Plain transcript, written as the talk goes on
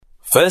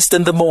First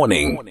in the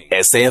morning,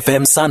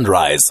 SAFM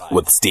Sunrise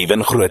with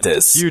Stephen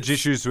Grootes. Huge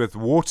issues with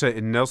water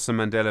in Nelson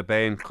Mandela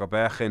Bay and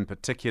Gqeberha in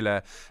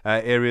particular,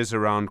 areas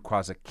around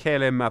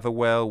KwaZakele,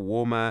 Motherwell,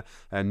 Warmer,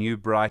 New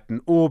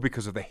Brighton, all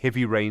because of the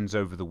heavy rains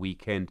over the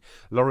weekend.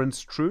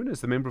 Lawrence Troon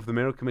is the member of the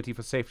Mayoral Committee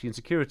for Safety and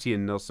Security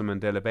in Nelson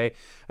Mandela Bay.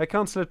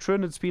 Councillor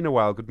Troon, it's been a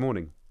while. Good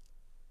morning.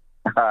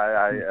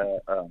 Hi,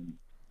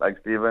 like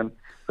Stephen,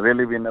 it's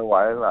really been a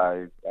while.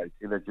 I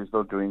see that you're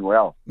still doing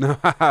well.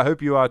 I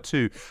hope you are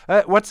too.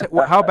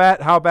 How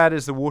bad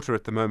is the water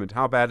at the moment?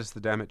 How bad is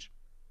the damage?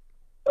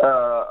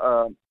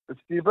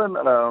 Stephen,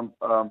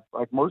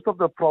 like most of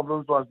the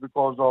problems was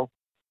because of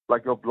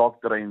like your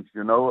blocked drains.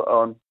 You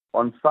know,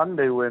 on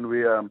Sunday when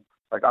we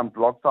like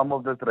unblocked some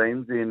of the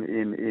drains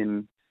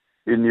in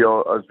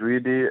your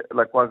Zwidi,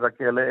 like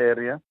KwaZakele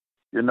area.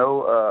 You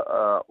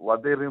know,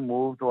 what they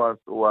removed was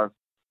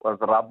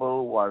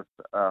rubble, was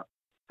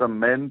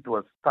cement,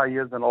 was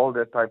tires, and all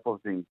that type of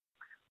thing.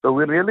 So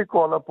we really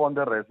call upon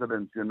the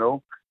residents, you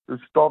know, to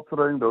stop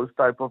throwing those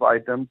type of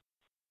items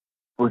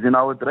within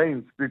our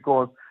drains,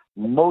 because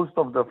most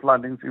of the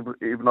floodings,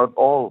 if not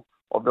all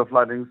of the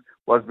floodings,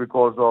 was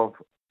because of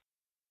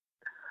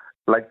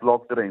like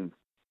blocked drains.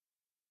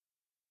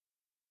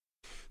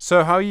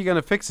 So how are you going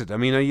to fix it? I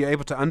mean, are you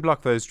able to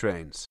unblock those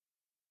drains?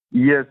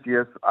 Yes.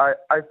 I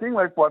think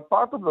like what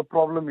part of the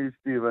problem is,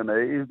 Stephen,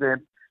 is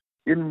that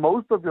in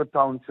most of your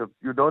townships,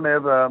 you don't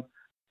have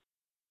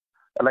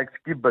like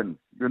skip bins,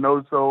 you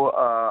know. So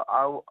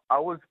I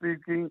will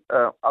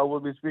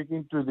be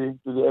speaking to the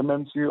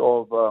MMC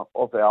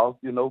of health,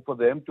 you know, for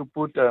them to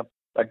put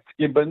like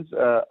skip bins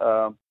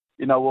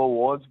in our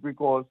wards,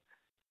 because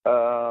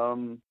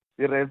the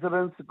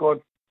residents got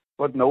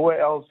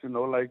nowhere else, you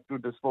know, like to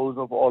dispose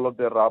of all of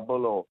their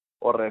rubble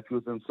or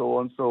refuse and so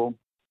on. So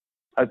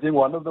I think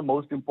one of the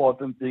most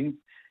important things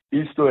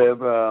is to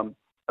have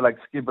like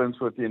skip bins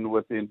within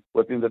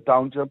the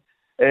township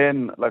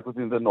and like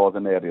within the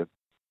northern areas.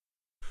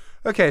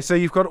 Okay, so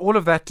you've got all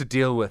of that to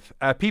deal with.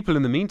 People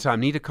in the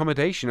meantime need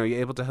accommodation. Are you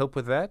able to help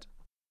with that?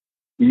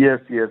 Yes.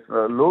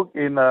 Look,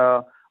 we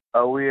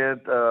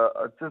had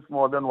just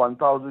more than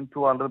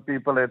 1,200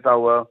 people at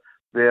our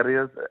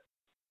various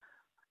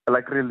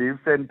like relief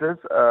centers.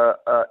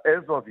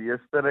 As of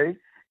yesterday,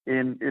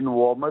 in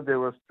Warmer there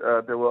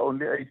were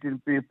only 18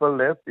 people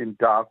left. In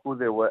Daku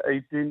there were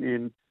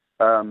 18.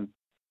 In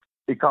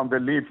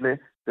Ikambelethle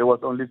there was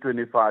only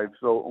 25.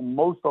 So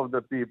most of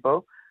the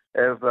people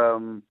have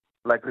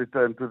like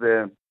returned to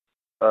their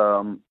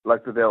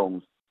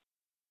homes.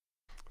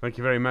 Thank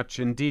you very much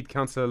indeed.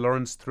 Councillor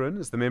Lawrence Troon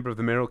is the member of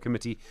the Mayoral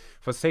Committee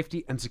for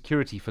Safety and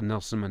Security for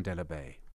Nelson Mandela Bay.